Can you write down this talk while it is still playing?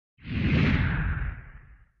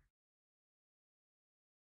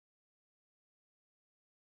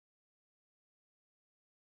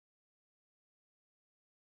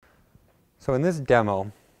So in this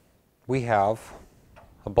demo, we have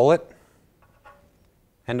a bullet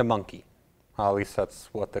and a monkey. At least that's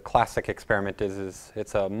what the classic experiment is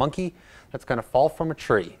it's a monkey that's going to fall from a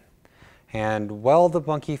tree. And while the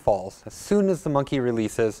monkey falls, as soon as the monkey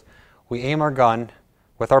releases, we aim our gun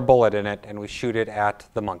with our bullet in it and we shoot it at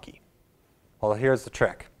the monkey. Well, here's the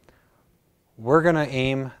trick. We're going to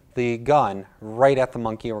aim the gun right at the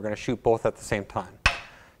monkey and we're going to shoot both at the same time.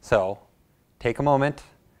 So take a moment.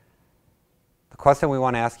 The question we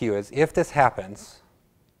want to ask you is, if this happens,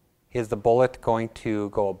 is the bullet going to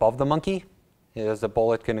go above the monkey? Is the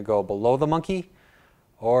bullet going to go below the monkey?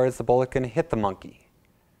 Or is the bullet going to hit the monkey?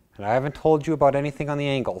 And I haven't told you about anything on the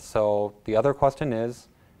angle, so the other question is,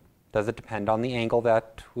 does it depend on the angle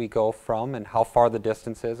that we go from and how far the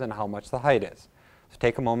distance is and how much the height is? So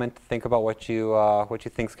take a moment to think about what you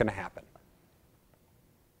think is going to happen.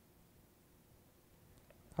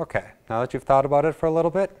 Okay, now that you've thought about it for a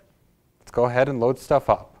little bit, let's go ahead and load stuff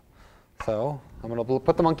up. So I'm going to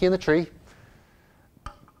put the monkey in the tree.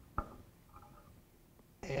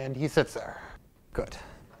 And he sits there. Good.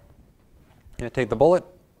 I'm going to take the bullet,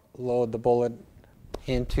 load the bullet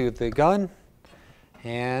into the gun,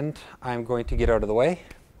 and I'm going to get out of the way.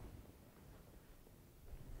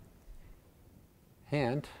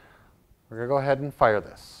 And we're going to go ahead and fire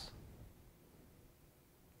this.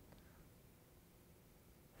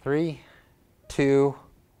 3, 2,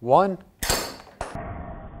 1.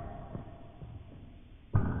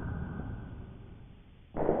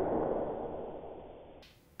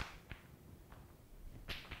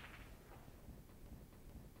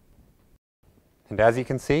 And as you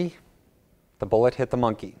can see, the bullet hit the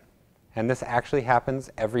monkey. And this actually happens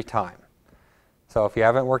every time. So if you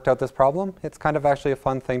haven't worked out this problem, it's kind of actually a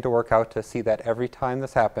fun thing to work out to see that every time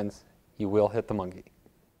this happens, you will hit the monkey.